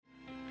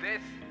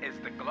is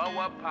the Glow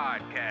Up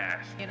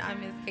Podcast. And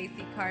I'm Ms.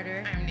 Casey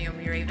Carter. I'm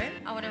Naomi Raven.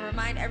 I want to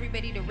remind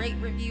everybody to rate,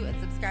 review, and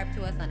subscribe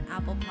to us on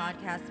Apple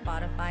Podcasts,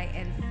 Spotify,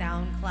 and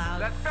SoundCloud.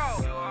 Let's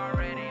go. You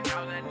already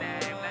know the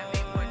name. Let me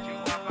put you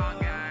up on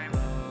game.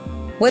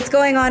 What's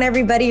going on,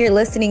 everybody? You're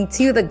listening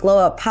to the Glow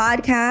Up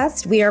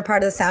Podcast. We are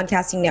part of the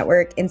Soundcasting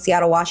Network in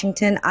Seattle,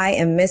 Washington. I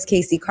am Miss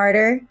Casey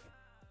Carter.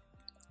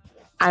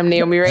 I'm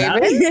Naomi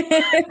Raven.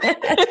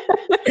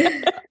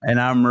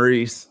 And I'm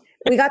Maurice.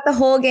 We got the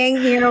whole gang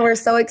here. We're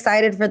so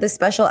excited for this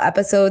special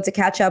episode to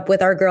catch up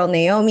with our girl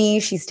Naomi.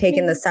 She's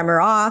taken the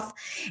summer off.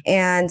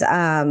 And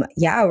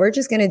we're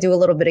just going to do a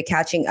little bit of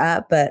catching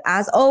up. But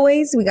as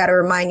always, we got to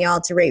remind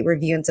y'all to rate,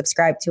 review, and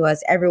subscribe to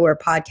us everywhere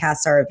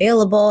podcasts are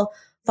available.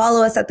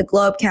 Follow us at the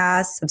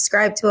Globecast,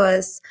 subscribe to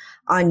us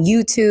on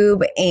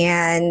YouTube,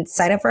 and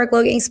sign up for our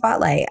Glow Gang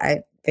Spotlight.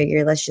 I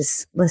figure let's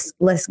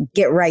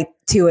get right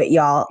to it,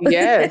 y'all.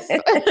 Yes.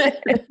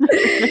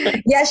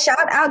 Yeah, shout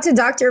out to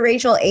Dr.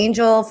 Rachel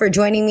Angel for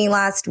joining me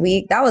last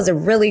week. That was a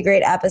really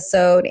great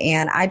episode,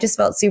 and I just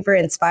felt super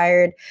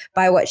inspired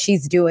by what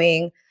she's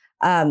doing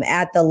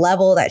at the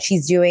level that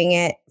she's doing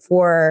it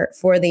for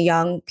the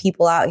young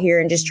people out here,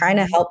 and just trying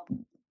to help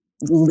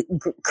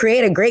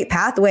create a great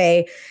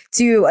pathway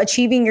to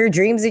achieving your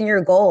dreams and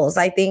your goals.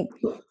 I think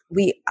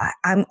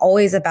I'm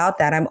always about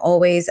that. I'm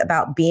always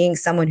about being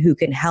someone who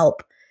can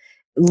help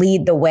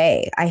lead the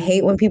way. I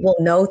hate when people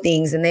know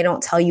things and they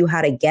don't tell you how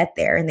to get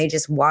there and they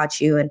just watch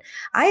you. And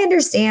I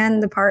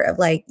understand the part of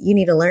like, you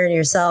need to learn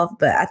yourself.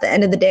 But at the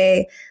end of the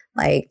day,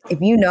 like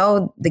if you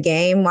know the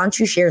game, why don't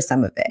you share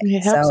some of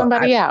it? Help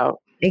somebody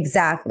out.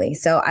 Exactly.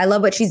 So I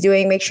love what she's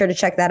doing. Make sure to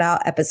check that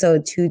out.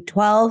 Episode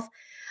 212.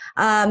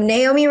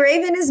 Naomi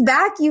Raven is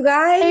back, you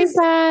guys. Hey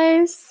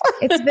guys.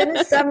 It's been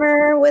a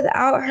summer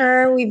without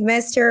her. We've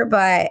missed her,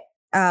 but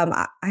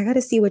I got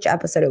to see which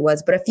episode it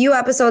was. But a few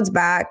episodes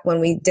back when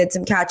we did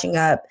some catching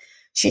up,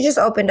 she just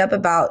opened up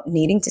about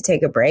needing to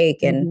take a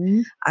break.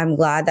 And I'm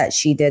glad that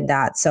she did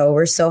that. So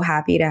we're so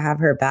happy to have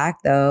her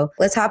back, though.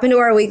 Let's hop into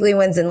our weekly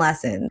wins and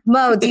lessons.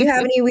 Mo, do you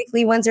have any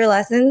weekly wins or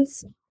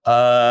lessons?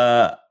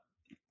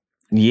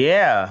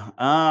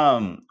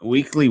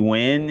 Weekly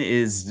win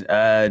is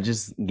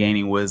just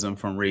gaining wisdom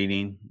from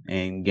reading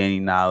and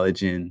gaining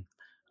knowledge and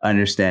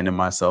understanding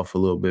myself a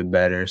little bit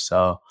better.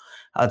 So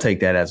I'll take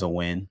that as a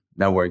win.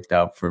 That worked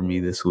out for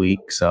me this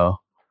week. So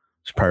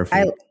it's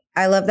perfect.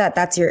 I love that.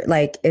 That's your,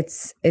 like,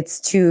 it's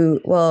too,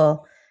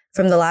 well,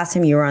 from the last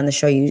time you were on the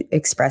show, you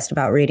expressed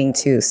about reading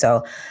too.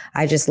 So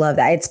I just love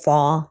that. It's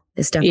fall.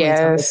 It's definitely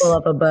time to pull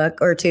up a book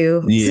or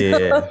two.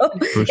 Yeah.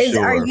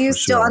 Are you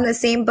still on the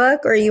same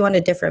book or are you on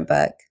a different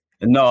book?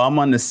 No, I'm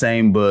on the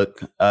same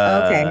book.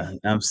 Okay.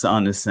 I'm still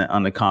on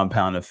the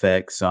compound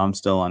effect. So I'm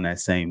still on that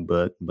same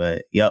book,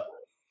 but yep.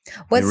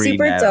 What's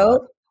super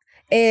dope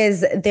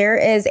is there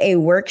is a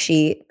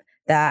worksheet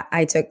that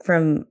I took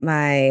from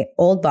my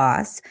old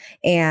boss,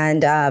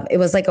 and it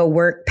was like a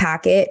work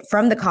packet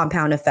from the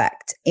compound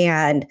effect.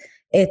 And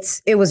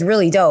it was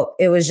really dope.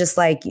 It was just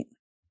like,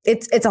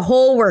 it's a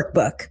whole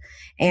workbook.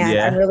 And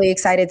I'm really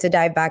excited to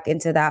dive back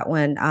into that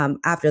one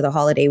after the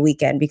holiday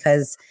weekend,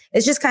 because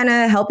it's just kind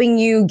of helping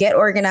you get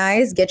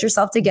organized, get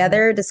yourself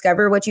together,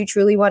 discover what you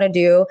truly want to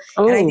do.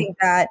 And I think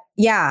that,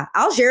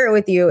 I'll share it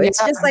with you. It's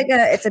just like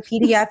it's a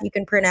PDF you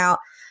can print out.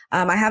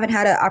 I haven't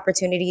had an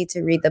opportunity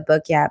to read the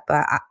book yet,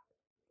 but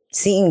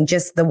seeing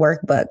just the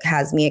workbook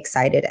has me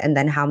excited, and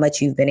then how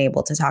much you've been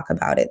able to talk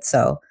about it.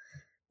 So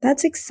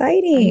that's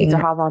exciting. I need to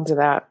hop onto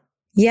that.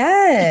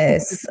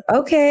 Yes.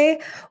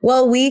 Okay.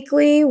 Well,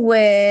 weekly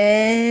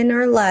win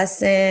or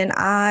lesson,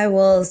 I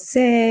will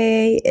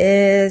say,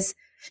 is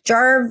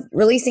Jarv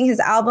releasing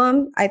his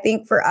album. I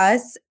think for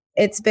us,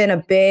 it's been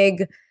a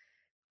big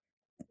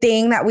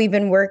thing that we've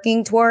been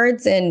working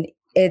towards, and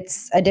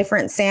it's a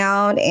different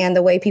sound, and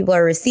the way people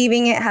are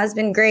receiving it has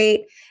been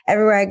great.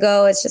 Everywhere I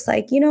go, it's just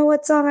like, you know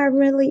what song I'm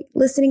really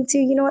listening to?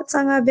 You know what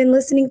song I've been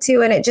listening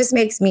to? And it just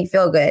makes me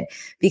feel good,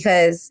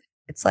 because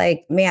it's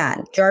like,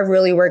 man, Jarv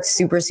really works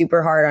super,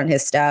 super hard on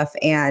his stuff.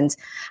 And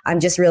I'm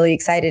just really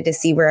excited to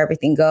see where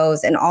everything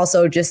goes. And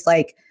also just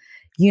like,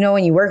 you know,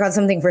 when you work on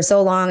something for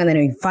so long and then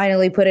you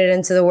finally put it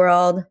into the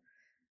world,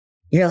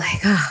 you're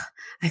like,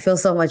 I feel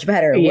so much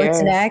better. Yeah.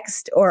 What's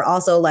next? Or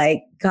also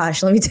like,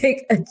 gosh, let me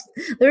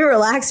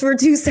relax for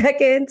 2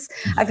 seconds.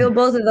 I feel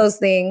both of those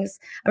things.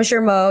 I'm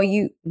sure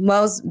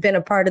Mo's been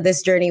a part of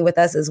this journey with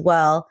us as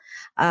well.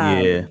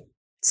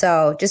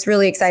 So just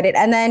really excited.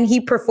 And then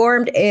he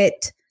performed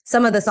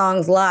some of the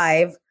songs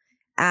live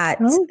at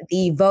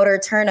the voter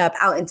turn up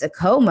out in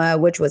Tacoma,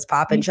 which was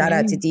popping. Shout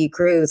out to D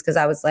Cruz, because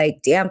I was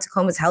like, damn,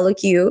 Tacoma's hella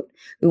cute.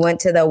 We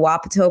went to the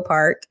Wapato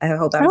Park. I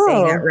hope I'm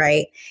saying that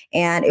right.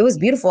 And it was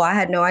beautiful. I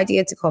had no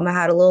idea Tacoma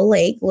had a little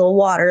lake, little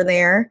water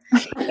there.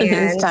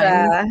 And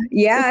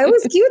it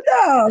was cute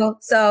though.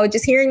 So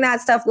just hearing that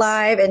stuff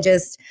live and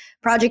just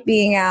project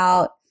being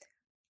out,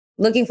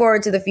 looking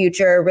forward to the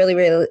future. Really,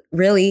 really,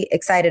 really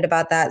excited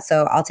about that.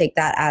 So I'll take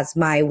that as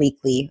my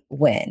weekly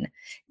win.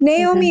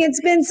 Naomi,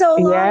 it's been so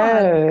long.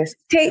 Yes.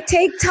 Take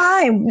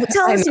time.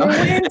 Tell I us your know.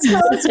 wins.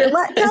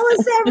 Tell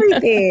us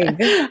everything.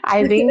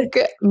 I think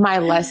my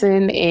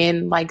lesson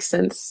in like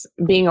since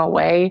being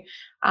away,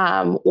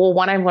 well,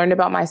 one, I've learned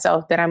about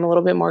myself that I'm a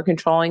little bit more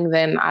controlling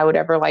than I would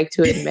ever like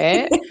to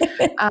admit.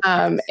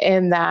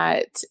 And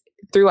that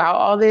throughout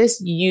all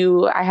this,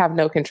 I have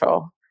no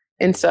control.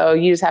 And so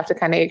you just have to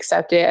kind of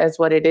accept it as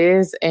what it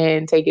is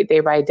and take it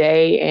day by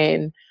day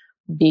and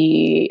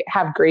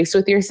have grace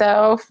with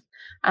yourself,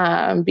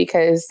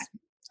 because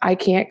I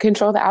can't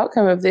control the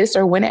outcome of this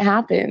or when it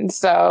happens.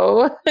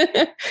 So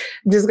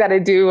just got to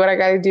do what I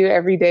got to do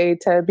every day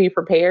to be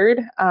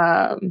prepared.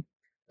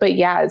 But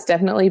yeah, it's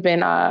definitely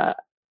been a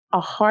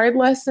hard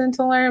lesson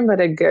to learn,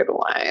 but a good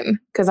one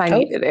because I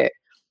needed it.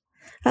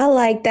 I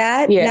like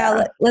that. Yeah.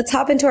 Now let's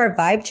hop into our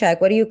vibe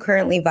check. What are you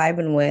currently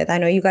vibing with? I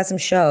know you got some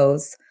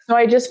shows. So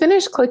I just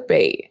finished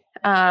Clickbait,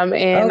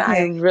 and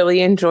I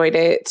really enjoyed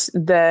it.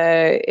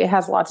 It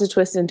has lots of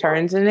twists and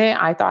turns in it.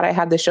 I thought I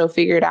had the show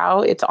figured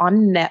out. It's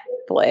on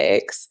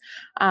Netflix,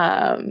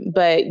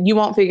 but you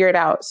won't figure it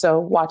out. So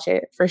watch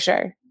it for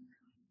sure.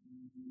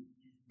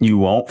 You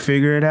won't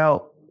figure it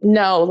out?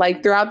 No,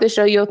 like throughout the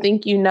show, you'll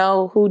think you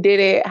know who did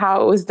it,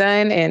 how it was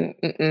done, and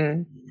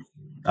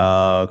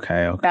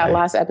okay. That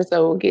last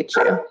episode will get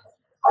you.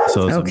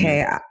 So it's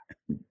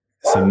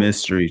it's a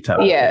mystery type.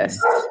 Yes,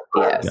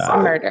 a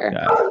murder.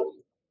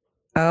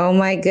 Oh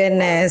my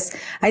goodness!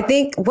 I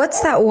think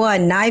what's that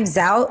one? Knives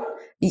Out.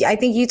 I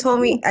think you told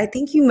me. I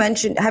think you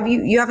mentioned.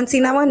 You haven't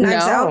seen that one?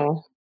 Knives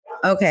Out.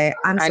 Okay,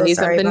 I'm so need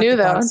sorry something about new the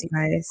though. box, you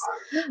guys.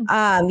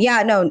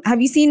 Yeah, no.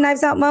 Have you seen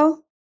Knives Out,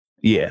 Mo?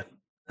 Yeah.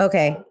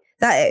 Okay.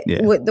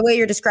 The way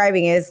you're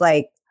describing is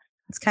like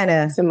it's kind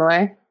of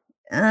similar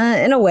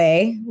in a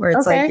way where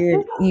it's like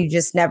you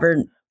just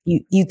never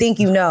you think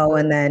you know,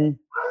 and then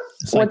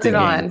what's it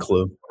on?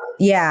 Clue.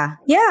 Yeah.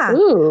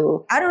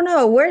 Ooh. I don't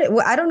know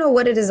I don't know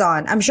what it is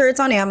on. I'm sure it's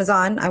on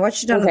Amazon. I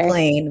watched it on the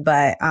plane,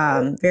 but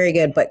very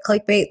good. But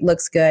Clickbait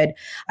looks good.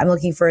 I'm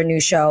looking for a new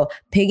show.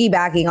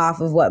 Piggybacking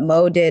off of what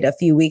Mo did a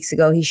few weeks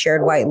ago, he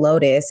shared White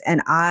Lotus,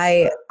 and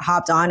I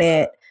hopped on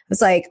it.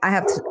 It's like I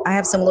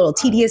have some little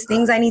tedious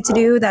things I need to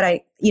do that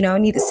I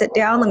need to sit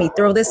down. Let me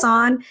throw this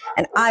on,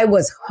 and I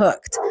was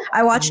hooked.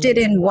 I watched it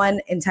in one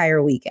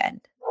entire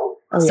weekend.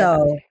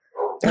 So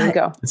there you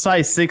go. It's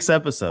like 6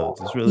 episodes.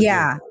 It's really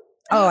good.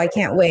 Oh, I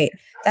can't wait.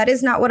 That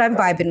is not what I'm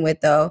vibing with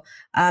though.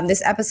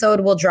 This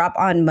episode will drop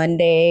on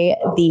Monday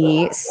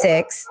the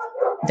 6th.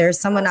 There's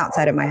someone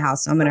outside of my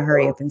house, so I'm going to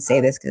hurry up and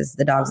say this because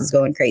the dogs is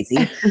going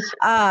crazy.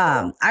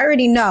 I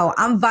already know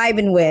I'm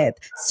vibing with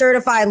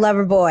Certified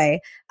Lover Boy.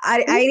 I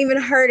ain't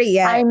even heard it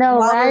yet. I know,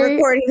 while right? we're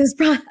recording this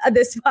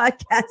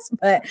podcast,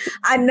 but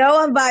I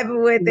know I'm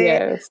vibing with it.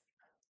 Yes.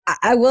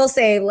 I will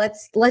say,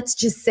 let's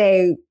just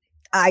say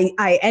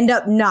I end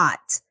up not.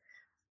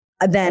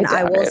 Then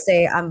I will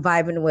say I'm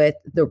vibing with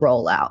the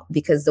rollout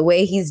because the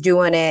way he's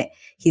doing it,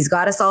 he's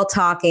got us all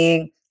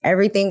talking.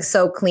 Everything's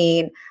so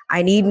clean.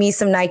 I need me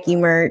some Nike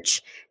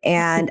merch,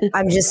 and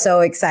I'm just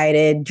so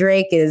excited.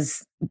 Drake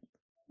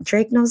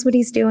knows what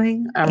he's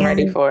doing. I'm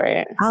ready for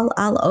it. I'll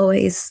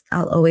always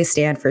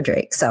stand for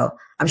Drake. So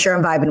I'm sure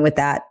I'm vibing with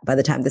that by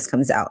the time this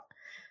comes out.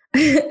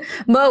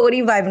 Mo, what are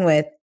you vibing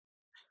with?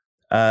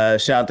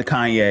 Shout out to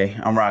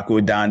Kanye. I'm rocking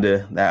with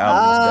Donda. That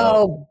album's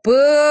dope.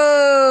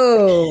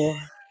 Boo.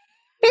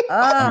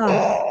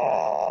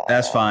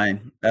 That's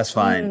fine.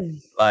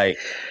 Like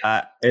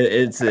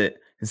it's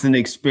an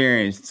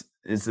experience.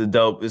 It's a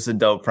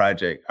dope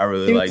project. I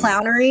really like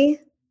Clownery.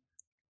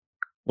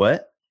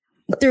 What?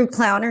 Through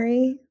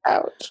Clownery.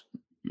 Ouch.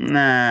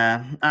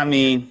 Nah, I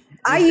mean,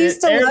 I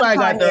used to love everybody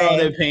got their Kanye.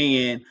 own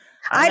opinion.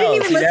 I didn't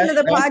even listen to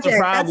the project.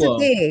 That's the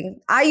thing.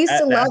 I used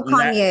to love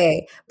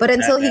Kanye, but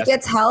until he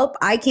gets help,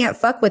 I can't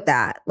fuck with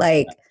that.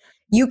 Like,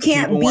 you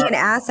can't be an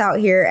ass out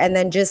here and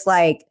then just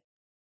like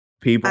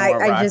people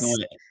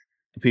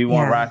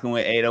weren't rocking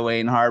with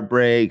 808 and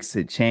Heartbreaks.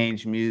 It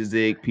changed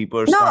music. People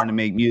are starting to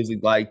make music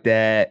like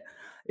that.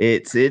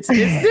 It's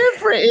different.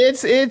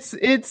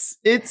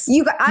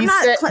 I'm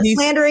not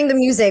slandering the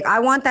music. I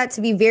want that to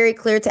be very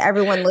clear to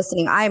everyone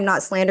listening. I am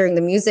not slandering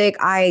the music.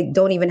 I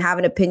don't even have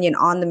an opinion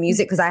on the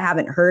music because I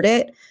haven't heard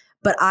it.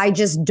 But I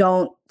just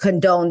don't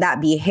condone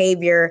that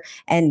behavior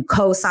and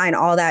co-sign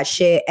all that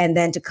shit. And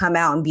then to come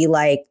out and be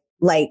like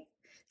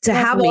to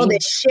have all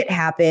this shit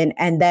happen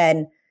and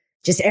then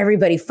just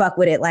everybody fuck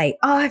with it. Like,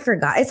 oh, I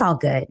forgot. It's all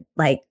good.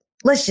 Like,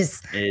 let's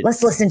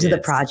listen to the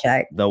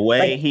project. The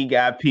way he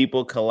got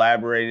people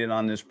collaborating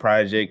on this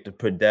project, the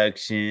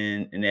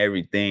production and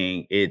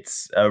everything,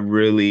 it's a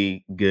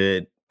really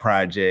good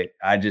project.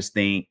 I just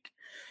think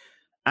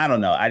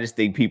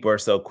people are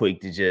so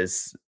quick to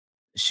just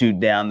shoot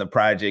down the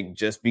project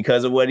just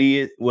because of what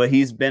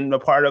he's been a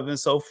part of and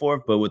so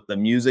forth. But with the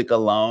music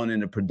alone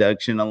and the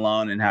production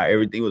alone and how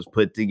everything was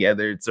put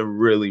together, it's a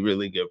really,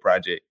 really good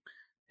project.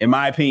 In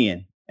my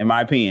opinion,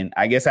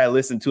 I guess I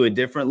listened to it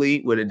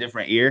differently with a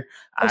different ear.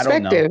 I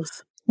don't know.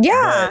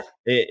 Yeah. but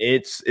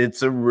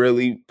it's a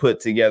really put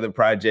together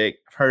project.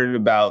 I've heard it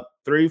about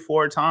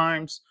 3-4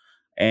 times,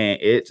 and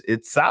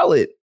it's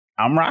solid.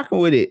 I'm rocking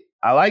with it.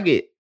 I like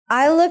it.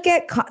 I look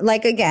at,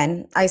 like,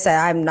 again, I said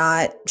I'm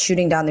not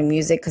shooting down the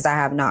music because I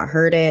have not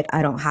heard it.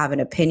 I don't have an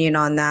opinion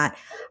on that.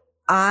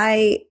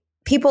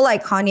 People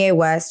like Kanye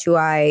West, who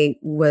I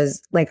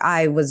was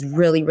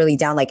really, really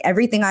down. Like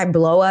everything I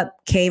throw up,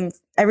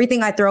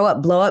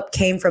 blow up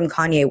came from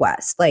Kanye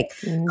West. Like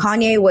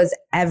Kanye was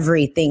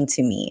everything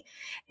to me.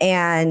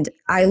 And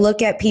I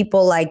look at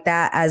people like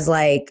that as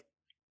like,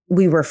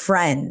 we were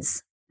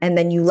friends and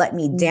then you let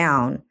me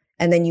down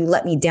and then you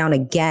let me down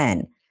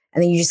again.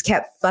 And then you just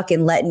kept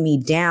fucking letting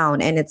me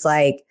down. And it's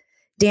like,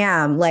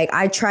 damn, like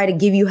I try to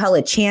give you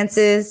hella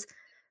chances.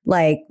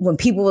 Like when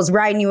people was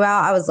writing you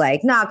out, I was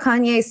like, nah,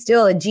 Kanye's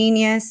still a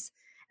genius.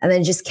 And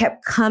then just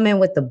kept coming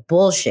with the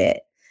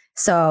bullshit.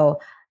 So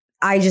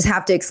I just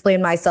have to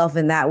explain myself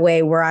in that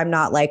way where I'm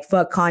not like,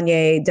 fuck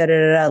Kanye, da da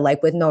da da,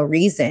 like with no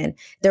reason.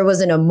 There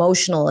was an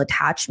emotional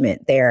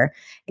attachment there.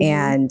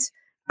 And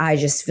I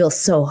just feel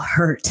so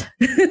hurt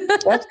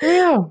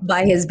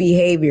by his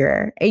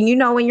behavior. And you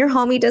know, when your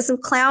homie does some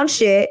clown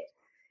shit,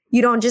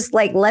 you don't just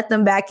like let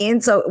them back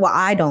in. So, well,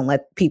 I don't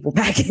let people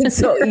back in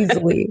so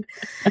easily.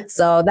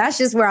 So that's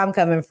just where I'm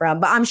coming from.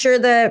 But I'm sure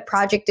the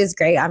project is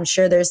great. I'm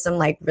sure there's some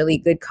like really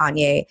good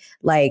Kanye,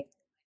 like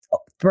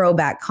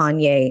throwback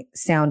Kanye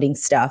sounding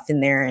stuff in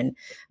there. And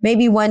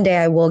maybe one day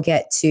I will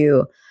get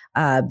to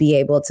be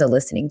able to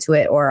listening to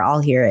it, or I'll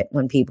hear it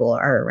when people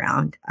are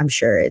around. I'm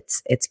sure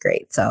it's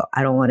great. So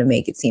I don't want to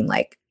make it seem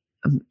like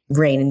I'm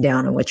raining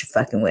down on what you're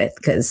fucking with,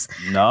 because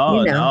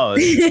No,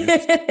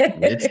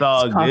 it's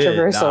all good.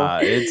 Controversial. Nah,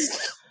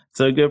 it's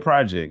a good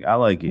project. I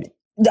like it.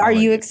 Are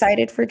you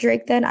excited for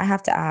Drake then? I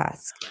have to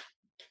ask.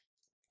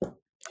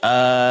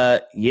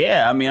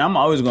 Yeah, I mean, I'm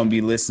always going to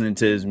be listening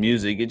to his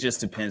music. It just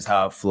depends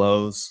how it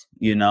flows,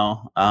 you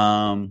know.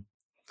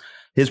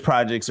 His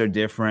projects are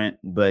different,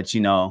 but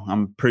you know,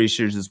 I'm pretty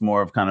sure it's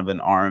more of kind of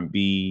an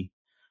R&B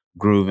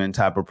grooving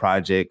type of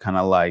project, kind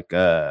of like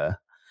the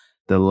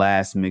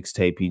last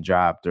mixtape he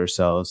dropped or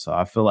so. So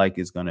I feel like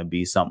it's going to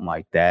be something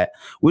like that,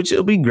 which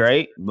will be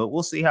great, but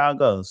we'll see how it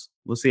goes.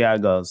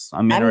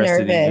 I'm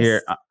interested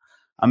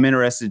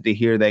to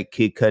hear that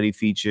Kid Cudi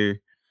feature.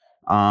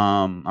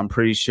 I'm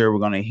pretty sure we're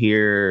going to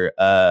hear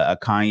a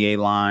Kanye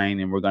line,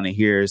 and we're going to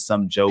hear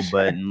some Joe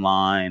Budden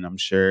line, I'm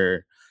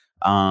sure.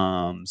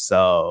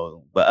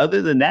 But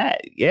other than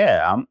that,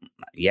 yeah.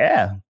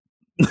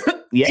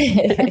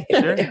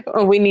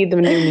 Sure. We need the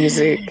new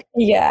music.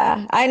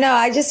 Yeah, I know.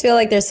 I just feel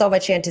like there's so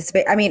much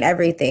anticipation. I mean,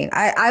 everything.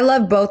 I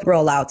love both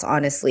rollouts,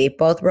 honestly.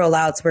 Both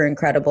rollouts were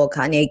incredible.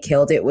 Kanye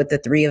killed it with the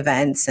 3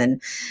 events and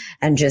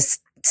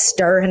just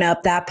stirring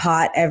up that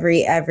pot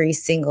every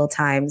single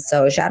time.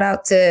 So shout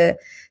out to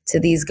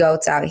these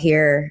goats out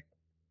here,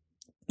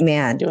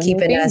 man,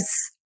 keeping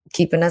us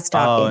talking.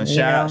 Oh, and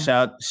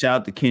shout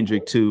out to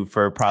Kendrick too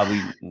for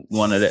probably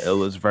one of the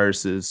illest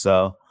verses.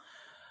 So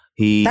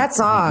that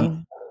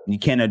song. You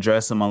can't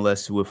address him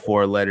unless with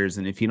 4 letters.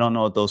 And if you don't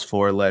know what those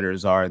 4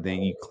 letters are,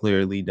 then you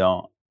clearly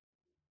don't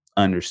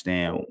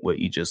understand what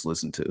you just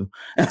listened to.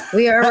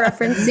 We are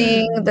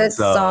referencing the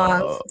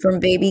song from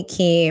Baby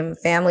Keem,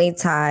 Family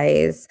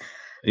Ties.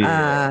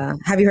 Yeah.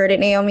 Have you heard it,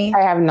 Naomi? I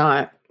have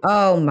not.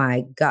 Oh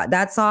my God.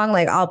 That song,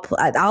 like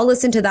I'll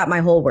listen to that my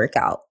whole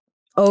workout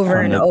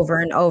over and over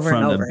and over.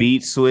 From the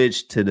beat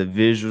switch to the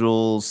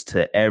visuals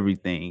to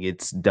everything.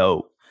 It's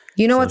dope.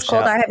 You know what's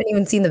cold? I haven't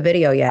even seen the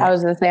video yet. I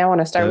was going to say, I want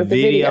to start with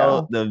the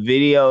video. The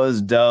video is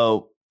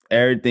dope.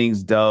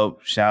 Everything's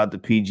dope. Shout out to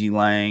PG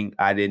Lang.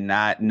 I did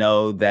not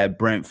know that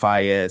Brent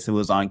Faiyaz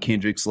was on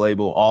Kendrick's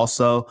label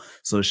also.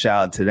 So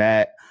shout out to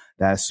that.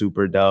 That's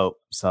super dope.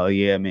 So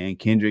yeah, man,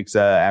 Kendrick's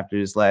after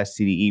this last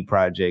CDE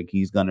project,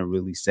 he's going to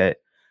really set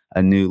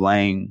a new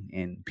lane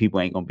and people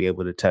ain't going to be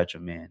able to touch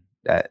him, man.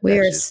 That's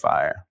just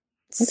fire.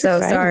 That's so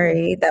exciting.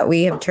 Sorry that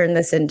we have turned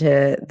this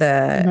into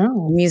the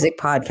music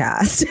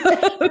podcast.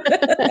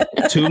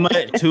 too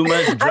much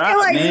drop, I feel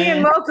like me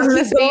and Mo can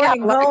keep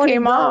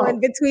going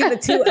between the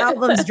 2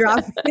 albums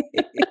dropping.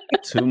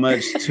 Too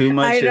much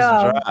has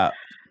dropped.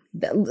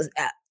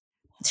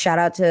 Shout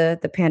out to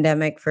the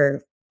pandemic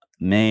for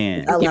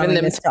allowing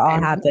this to all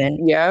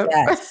happen. Yeah.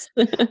 Yes.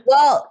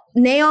 Well,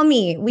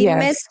 Naomi, we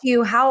missed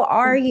you. How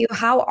are you?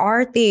 How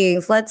are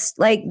things? Let's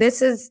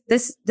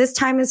this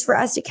time is for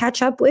us to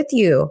catch up with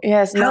you.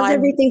 Yes. How's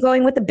everything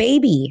going with the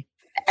baby?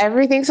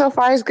 Everything so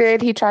far is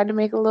good. He tried to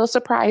make a little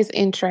surprise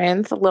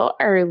entrance a little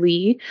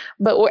early,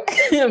 but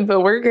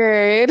we're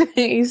good.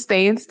 He's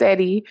staying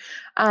steady.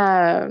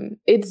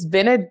 It's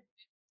been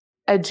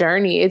a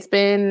journey. It's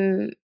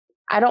been,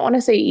 I don't want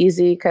to say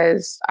easy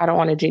because I don't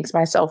want to jinx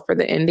myself for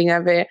the ending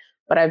of it,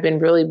 but I've been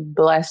really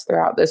blessed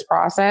throughout this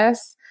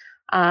process,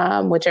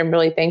 which I'm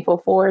really thankful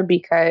for,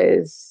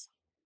 because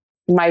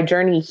my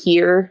journey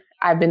here,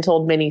 I've been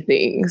told many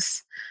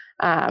things.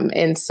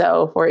 And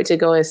so for it to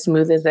go as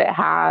smooth as it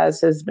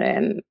has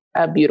been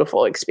a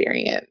beautiful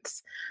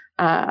experience.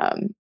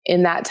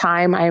 in that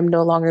time, I am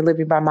no longer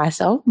living by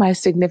myself. My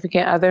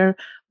significant other,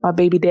 my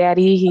baby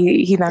daddy,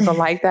 he's not gonna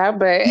like that,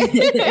 but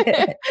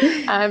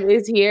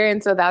is here.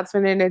 And so that's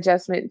been an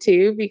adjustment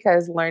too,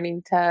 because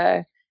learning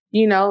to,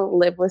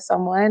 live with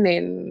someone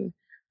and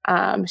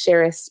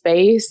share a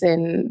space.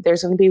 And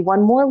there's going to be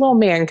one more little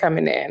man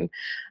coming in.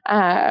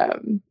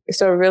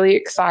 So really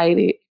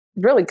excited,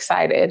 really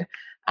excited.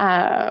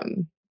 But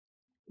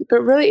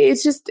really,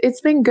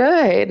 it's been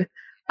good.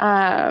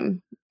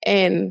 And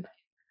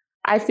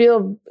I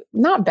feel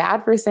not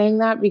bad for saying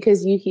that,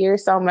 because you hear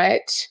so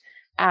much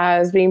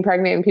as being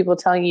pregnant and people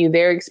telling you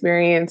their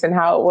experience and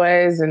how it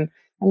was. And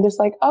I'm just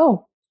like,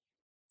 oh,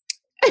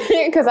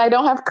 because I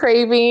don't have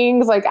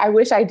cravings. Like, I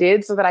wish I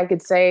did, so that I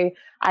could say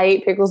I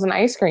ate pickles and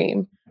ice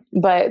cream,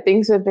 but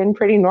things have been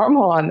pretty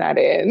normal on that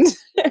end.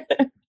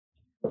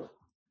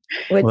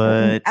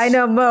 What? I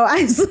know, Mo.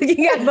 I was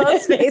looking at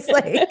Mo's face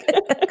like,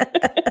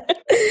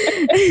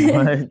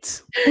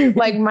 what?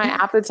 Like, my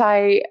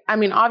appetite. I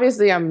mean,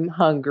 obviously I'm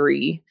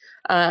hungry,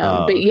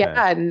 but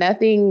yeah,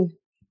 nothing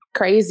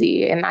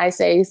crazy. And I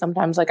say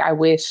sometimes, like, I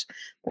wish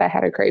that I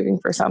had a craving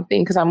for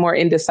something, because I'm more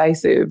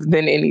indecisive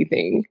than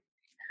anything.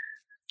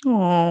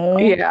 oh,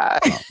 Yeah.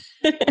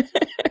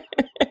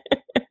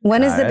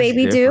 When is the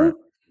baby due?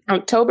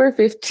 October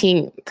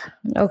 15th.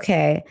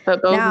 Okay.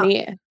 But both Now- go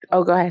ahead.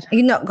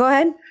 Go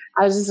ahead.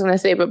 I was just going to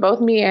say, but both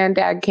me and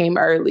dad came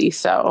early.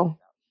 So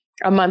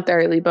a month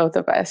early, both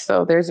of us.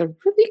 So there's a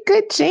really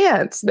good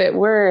chance that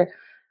we're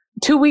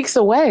 2 weeks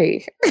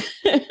away.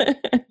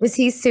 Was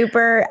he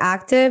super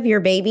active, your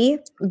baby?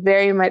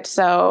 Very much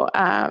so.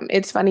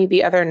 It's funny.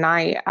 The other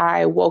night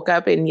I woke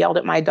up and yelled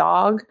at my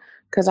dog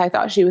because I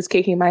thought she was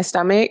kicking my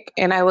stomach.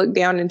 And I looked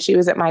down and she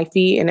was at my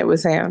feet, and it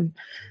was him.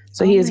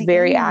 So he is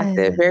very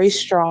active, very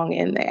strong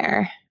in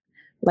there,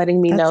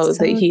 letting me know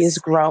that he is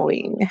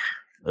growing.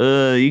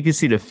 You can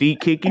see the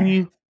feet kicking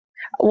you.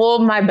 Well,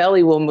 my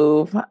belly will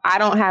move. I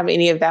don't have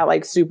any of that,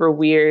 like, super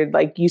weird.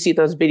 Like, you see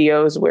those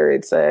videos where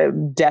it's a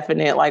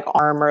definite, like,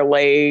 arm or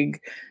leg.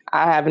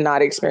 I have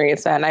not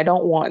experienced that, and I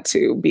don't want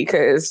to,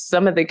 because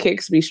some of the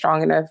kicks be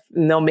strong enough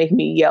and they'll make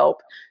me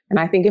yelp. And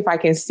I think if I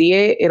can see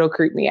it, it'll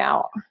creep me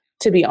out,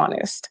 to be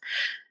honest.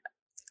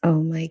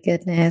 Oh my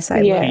goodness.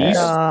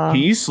 Can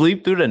you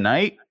sleep through the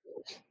night?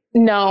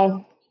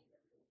 No,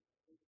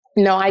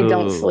 I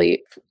don't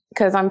sleep,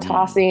 because I'm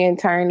tossing and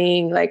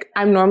turning. Like,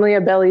 I'm normally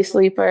a belly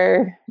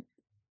sleeper.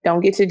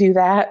 Don't get to do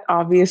that,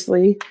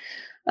 obviously.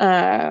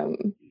 So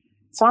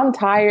I'm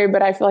tired,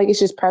 but I feel like it's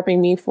just prepping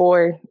me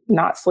for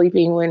not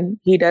sleeping when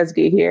he does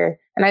get here.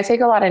 And I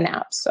take a lot of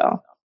naps, so.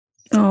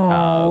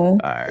 Oh,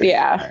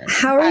 yeah. Right.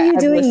 How are you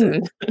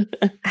doing?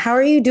 How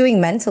are you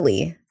doing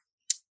mentally?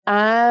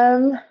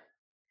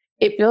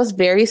 It feels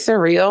very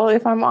surreal,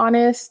 if I'm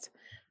honest.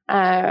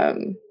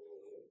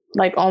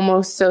 Like,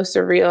 almost so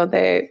surreal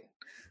that,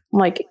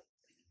 like,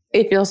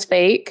 it feels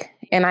fake.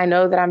 And I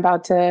know that I'm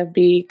about to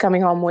be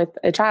coming home with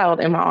a child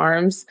in my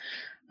arms.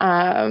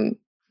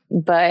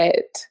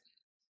 But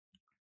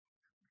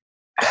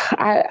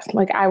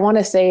I want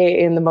to say it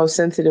in the most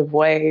sensitive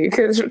way,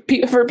 because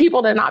for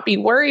people to not be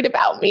worried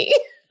about me.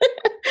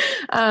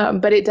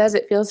 But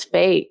it feels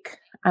fake.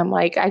 I'm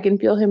like, I can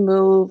feel him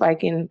move. I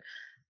can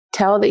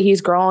tell that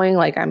he's growing.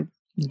 Like, I'm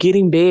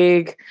getting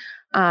big.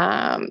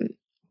 But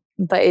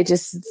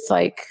it's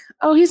like,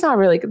 oh, he's not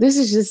really, this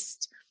is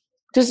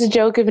just a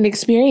joke of an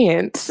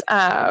experience.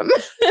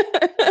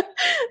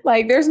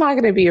 Like, there's not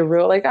going to be a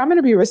rule. Like, I'm going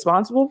to be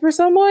responsible for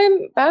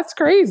someone. That's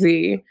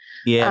crazy.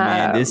 Yeah,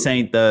 man. This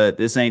ain't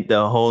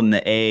the holding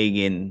the egg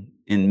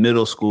in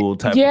middle school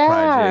type of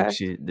project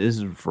shit. This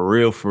is for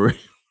real, for real.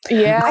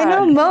 Yeah. I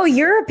know, Mo,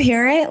 you're a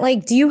parent.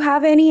 Like, do you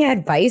have any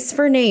advice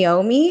for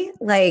Naomi?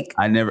 Like,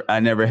 I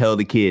never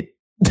held a kid.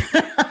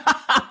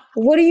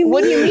 What do you mean?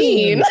 What do you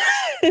mean?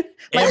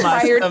 Like, In my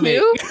prior stomach.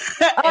 to?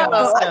 I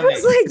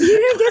was like, you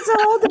didn't get to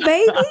hold the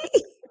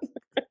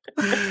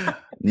baby?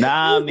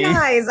 Nah, You man.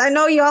 guys, I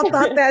know y'all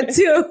thought that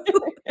too.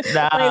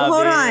 Nah, Like,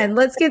 hold man. on,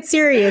 let's get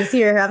serious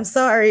here. I'm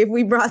sorry if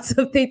we brought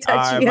something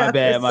touchy. All right, my up or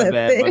bad, my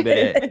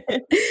bad.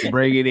 something.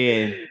 Bring it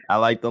in. I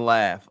like the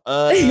laugh.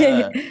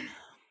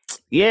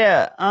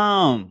 Yeah.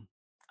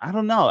 I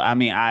don't know. I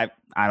mean, I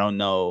don't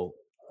know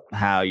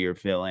how you're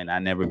feeling. I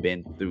never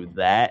been through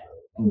that,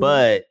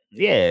 but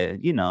yeah,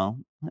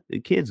 the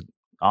kid's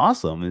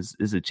awesome.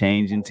 It's a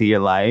change into your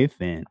life,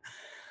 and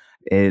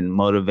it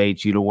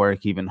motivates you to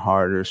work even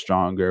harder,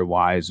 stronger,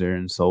 wiser,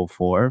 and so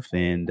forth.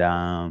 And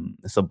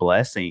it's a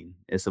blessing.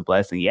 It's a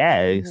blessing.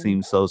 Yeah, it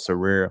seems so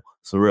surreal.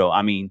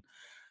 I mean,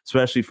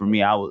 especially for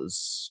me, I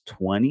was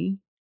 20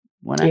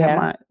 when I had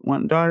my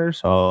one daughter,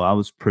 so I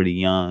was pretty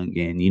young,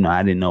 and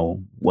I didn't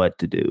know what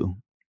to do.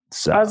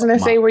 So I was going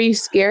to say, were you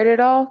scared at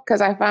all? Because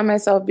I find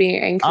myself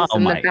being anxious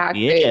in the fact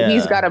that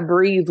he's got to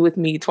breathe with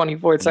me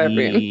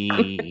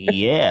 24/7.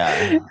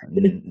 Yeah.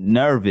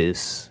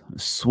 Nervous,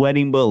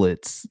 sweating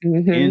bullets,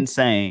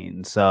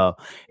 insane. So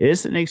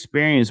it's an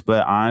experience,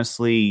 but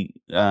honestly,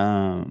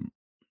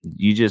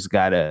 you just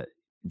got to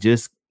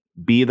just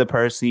be the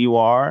person you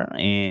are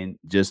and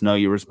just know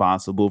you're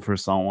responsible for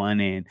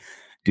someone, and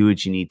do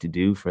what you need to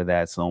do for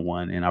that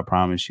someone. And I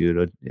promise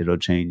you, it'll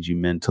change you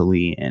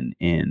mentally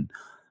and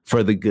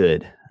for the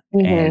good.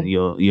 And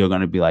you're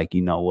going to be like,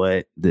 you know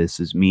what? This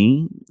is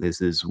me.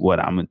 This is what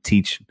I'm going to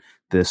teach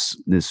this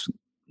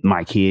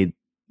my kid,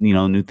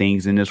 new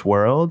things in this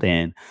world.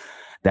 And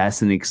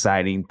that's an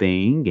exciting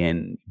thing,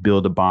 and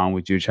build a bond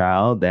with your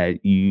child that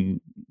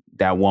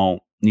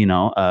won't,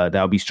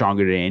 that'll be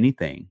stronger than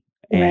anything.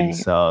 And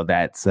so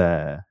that's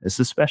it's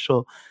a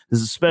special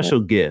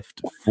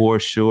gift for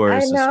sure. I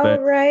know,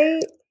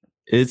 right?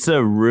 It's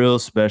a real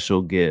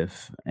special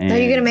gift. And are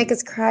you gonna make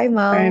us cry,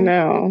 Mo? I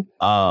know.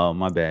 Oh,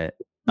 my bad.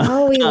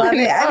 Oh, we love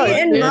it. I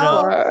mean, and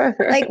Mo,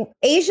 like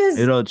Asia's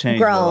it'll change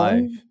your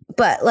life.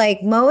 But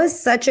like Mo is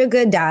such a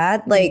good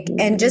dad. Like,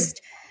 and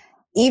just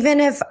even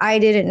if I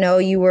didn't know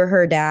you were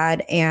her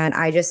dad and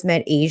I just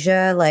met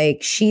Asia,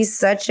 like she's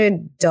such a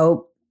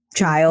dope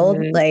child.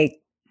 Like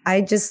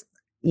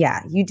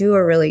you do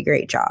a really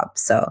great job.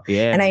 So,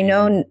 and I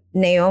know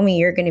Naomi,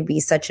 you're going to be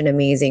such an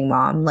amazing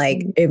mom.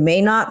 Like it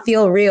may not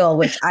feel real,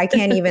 which I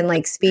can't even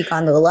like speak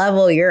on the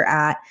level you're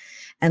at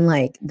and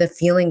like the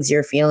feelings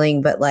you're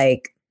feeling, but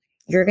like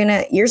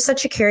you're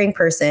such a caring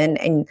person,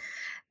 and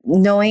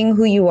knowing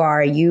who you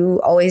are, you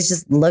always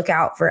just look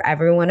out for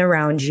everyone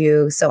around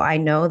you. So I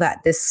know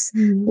that this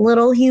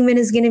little human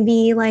is going to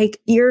be like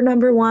your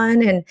number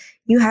one, and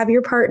you have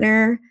your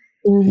partner.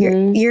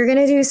 You're going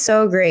to do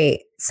so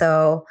great.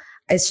 So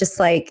it's just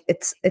like,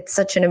 it's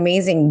such an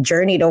amazing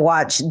journey to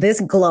watch this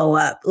glow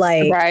up.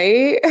 Like,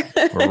 right?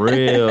 For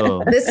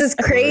real. This is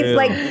crazy.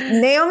 Like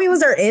Naomi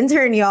was our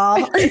intern, y'all.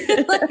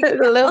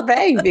 The little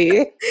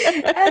baby.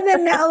 And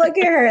then now look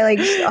at her, like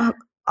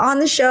on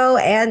the show,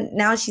 and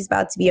now she's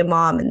about to be a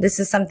mom, and this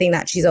is something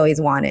that she's always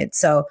wanted.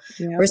 So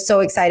we're so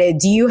excited.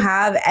 Do you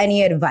have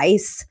any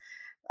advice?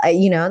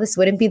 This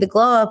wouldn't be the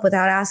glow up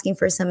without asking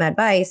for some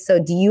advice. So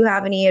do you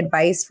have any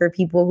advice for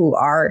people who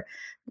are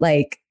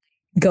like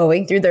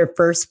going through their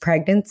first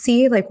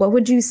pregnancy? Like, what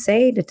would you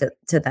say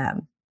to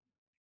them?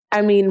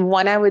 I mean,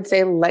 one, I would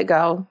say let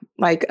go,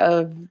 like,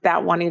 of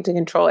that wanting to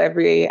control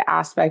every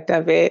aspect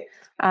of it.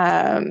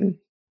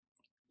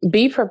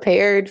 Be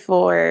prepared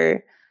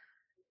for,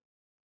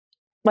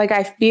 like,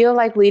 I feel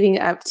like leading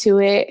up to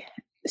it,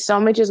 so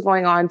much is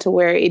going on to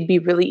where it'd be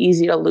really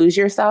easy to lose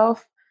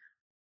yourself.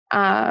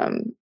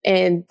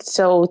 And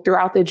so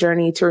throughout the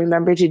journey, to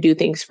remember to do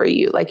things for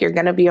you. Like, you're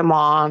going to be a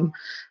mom.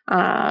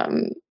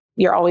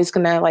 You're always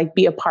going to like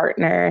be a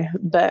partner,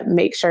 but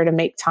make sure to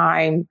make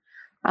time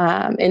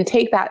and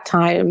take that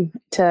time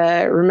to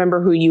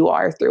remember who you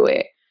are through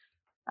it.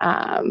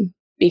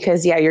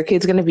 Because your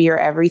kid's going to be your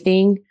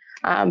everything.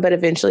 But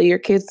eventually your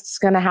kid's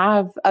going to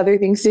have other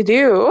things to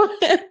do.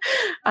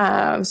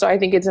 So I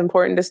think it's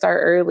important to start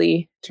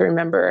early to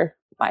remember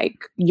like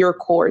your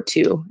core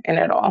too in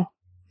it all.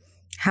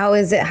 How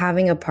is it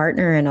having a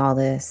partner in all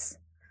this?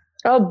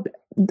 Oh,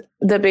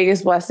 the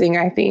biggest blessing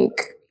I think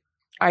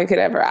I could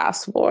ever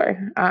ask for.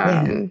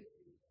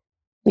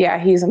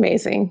 He's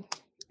amazing.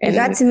 I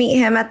got to meet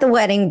him at the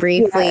wedding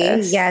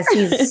briefly. Yes,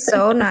 he's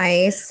so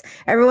nice.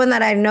 Everyone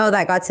that I know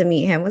that got to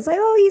meet him was like,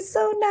 oh, he's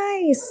so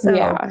nice.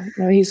 So,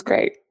 no, he's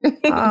great.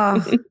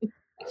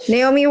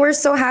 Naomi, we're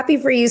so happy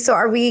for you. So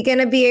are we going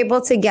to be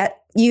able to get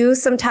you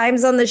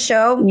sometimes on the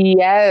show?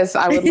 Yes,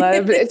 I would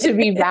love to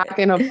be back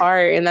and a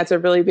part. And that's a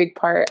really big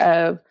part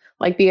of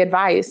like the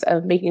advice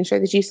of making sure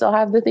that you still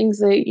have the things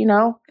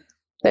that,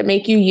 that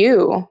make you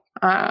you.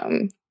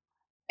 And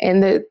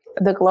the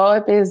glow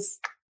up is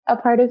a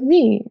part of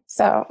me.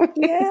 So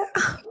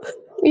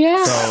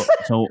yeah.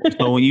 So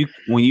when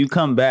you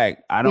come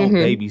back, I don't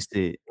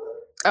babysit.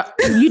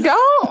 You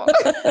don't?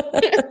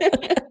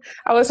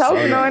 I was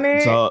hoping on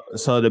it.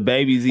 So the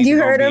baby's you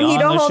heard him. He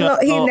don't hold. No,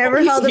 he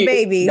never held a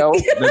baby. Nope.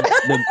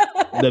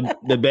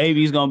 the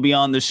baby's gonna be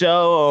on the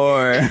show,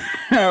 or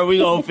are we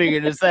gonna figure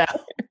this out?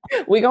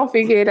 We gonna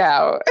figure it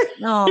out.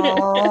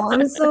 Oh,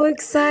 I'm so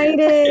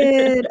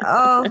excited.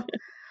 Oh,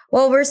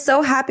 well, we're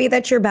so happy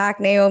that you're back,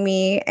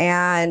 Naomi,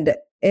 and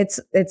it's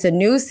a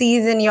new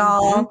season,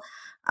 y'all.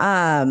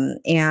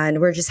 And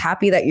we're just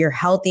happy that you're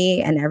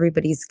healthy and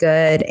everybody's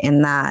good,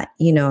 and that,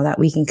 that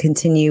we can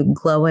continue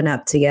glowing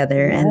up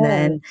together. Yeah. And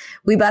then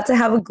we about to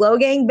have a Glow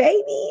Gang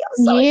baby.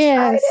 I'm so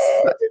excited.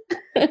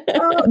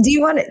 Do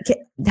you want to,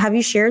 have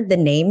you shared the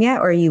name yet,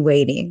 or are you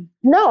waiting?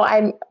 No,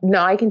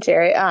 I can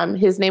share it.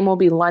 His name will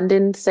be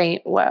London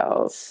St.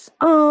 Wells.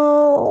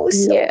 Oh,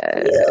 so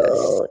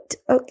cute.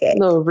 Okay.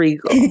 Little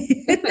regal.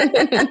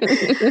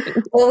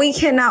 Well, we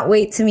cannot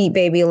wait to meet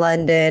baby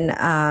London.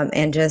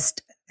 And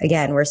just,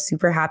 again, we're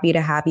super happy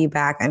to have you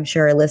back. I'm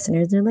sure our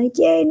listeners are like,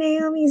 yay,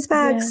 Naomi's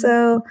back. Yeah.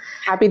 So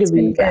happy to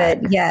be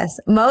back. Good. Yes.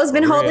 Mo's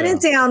been holding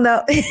it down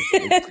though.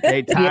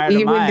 They tired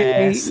of my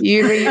ass.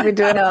 You've been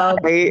doing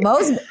it.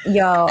 Mo's,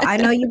 I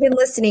know you've been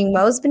listening.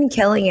 Mo's been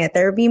killing it.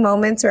 There'd be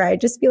moments where I'd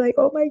just be like,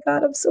 oh my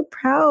God, I'm so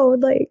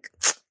proud. Like,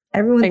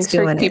 everyone's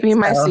doing it. Thanks for keeping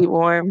my seat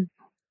warm.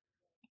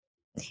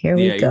 Here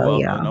we go,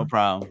 y'all. No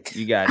problem.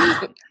 You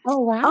got it. Oh,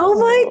 wow. Oh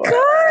my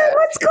God.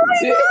 What's going on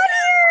here?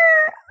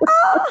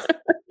 Oh.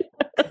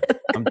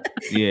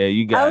 Yeah,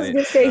 you got it. I was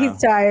gonna say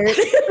he's tired.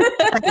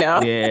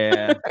 No.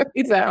 Yeah.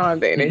 He's out on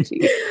the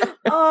energy.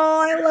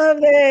 Oh, I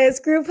love this.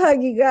 Group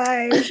hug, you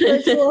guys.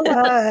 Virtual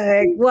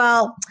hug.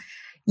 Well,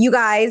 you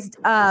guys,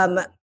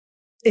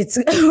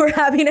 we're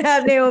happy to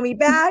have Naomi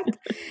back.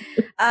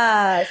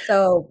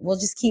 So we'll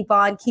just keep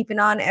on keeping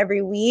on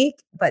every week.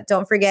 But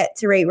don't forget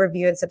to rate,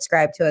 review, and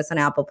subscribe to us on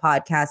Apple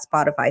Podcasts,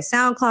 Spotify,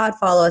 SoundCloud.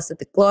 Follow us at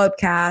the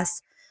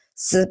Globecast.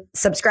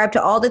 Subscribe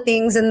to all the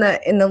things in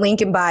the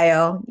link in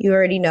bio. You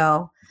already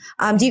know.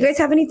 Do you guys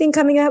have anything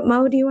coming up?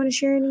 Mo, do you want to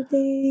share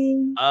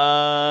anything?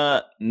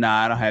 Nah,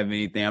 I don't have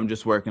anything. I'm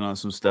just working on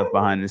some stuff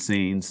behind the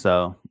scenes.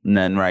 So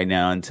nothing right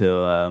now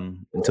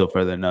until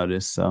further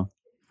notice. So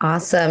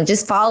Awesome.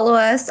 Just follow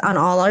us on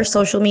all our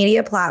social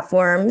media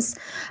platforms.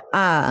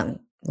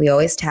 We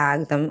always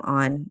tag them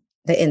on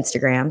the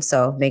Instagram.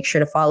 So make sure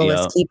to follow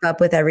us. Keep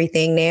up with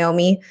everything.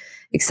 Naomi,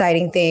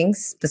 exciting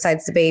things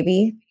besides the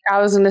baby.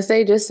 I was going to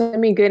say, just send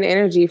me good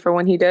energy for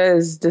when he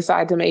does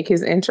decide to make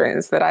his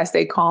entrance, that I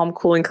stay calm,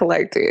 cool, and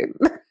collected.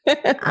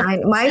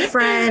 My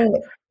friend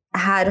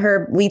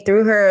we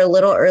threw her a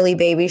little early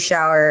baby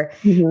shower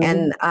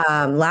and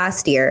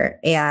last year,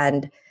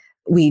 and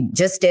we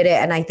just did it.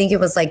 And I think it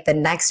was like the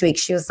next week,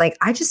 she was like,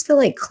 I just feel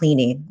like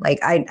cleaning. Like,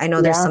 I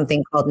know there's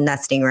something called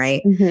nesting,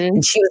 right?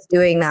 And she was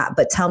doing that.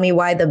 But tell me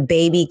why the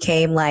baby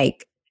came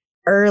like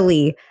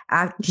early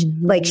after,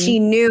 like she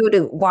knew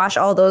to wash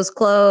all those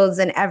clothes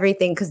and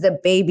everything because the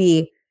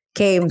baby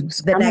came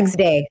the next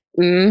day.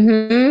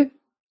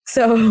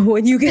 So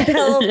when you get that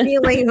little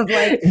feeling of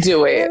like,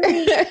 do it.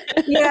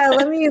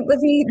 Let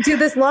me do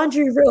this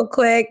laundry real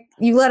quick.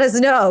 You let us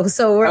know.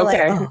 So we're like,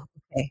 oh,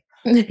 okay.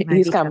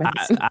 He's coming.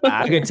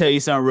 I can tell you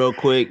something real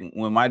quick.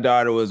 When my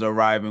daughter was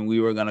arriving, we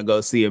were gonna go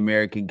see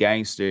American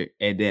Gangster,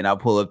 and then I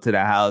pull up to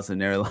the house,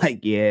 and they're like,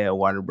 "Yeah,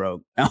 water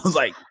broke." I was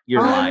like,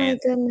 "You're lying."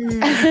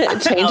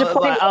 Change of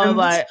plans.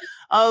 I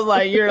was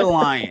like, "You're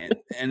lying,"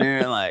 and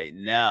they're like,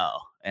 "No."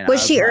 And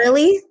was she like,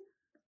 early?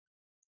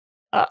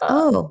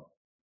 Oh,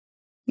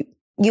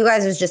 you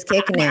guys was just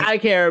kicking it. I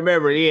can't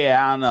remember.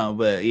 Yeah, I don't know,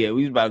 but yeah,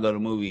 we was about to go to the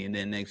movie, and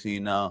then next thing you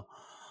know,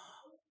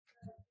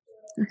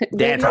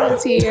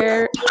 Dad's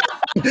here.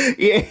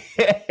 Yeah.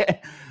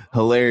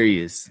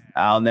 Hilarious.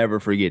 I'll never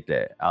forget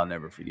that.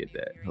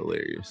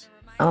 Hilarious.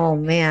 Oh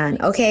man.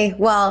 Okay.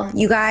 Well,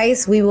 you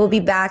guys, we will be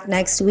back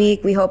next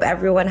week. We hope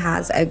everyone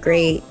has a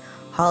great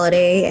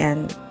holiday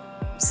and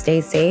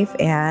stay safe.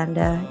 And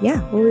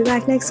we'll be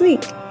back next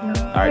week.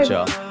 All right,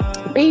 y'all.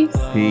 Peace.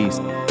 Peace.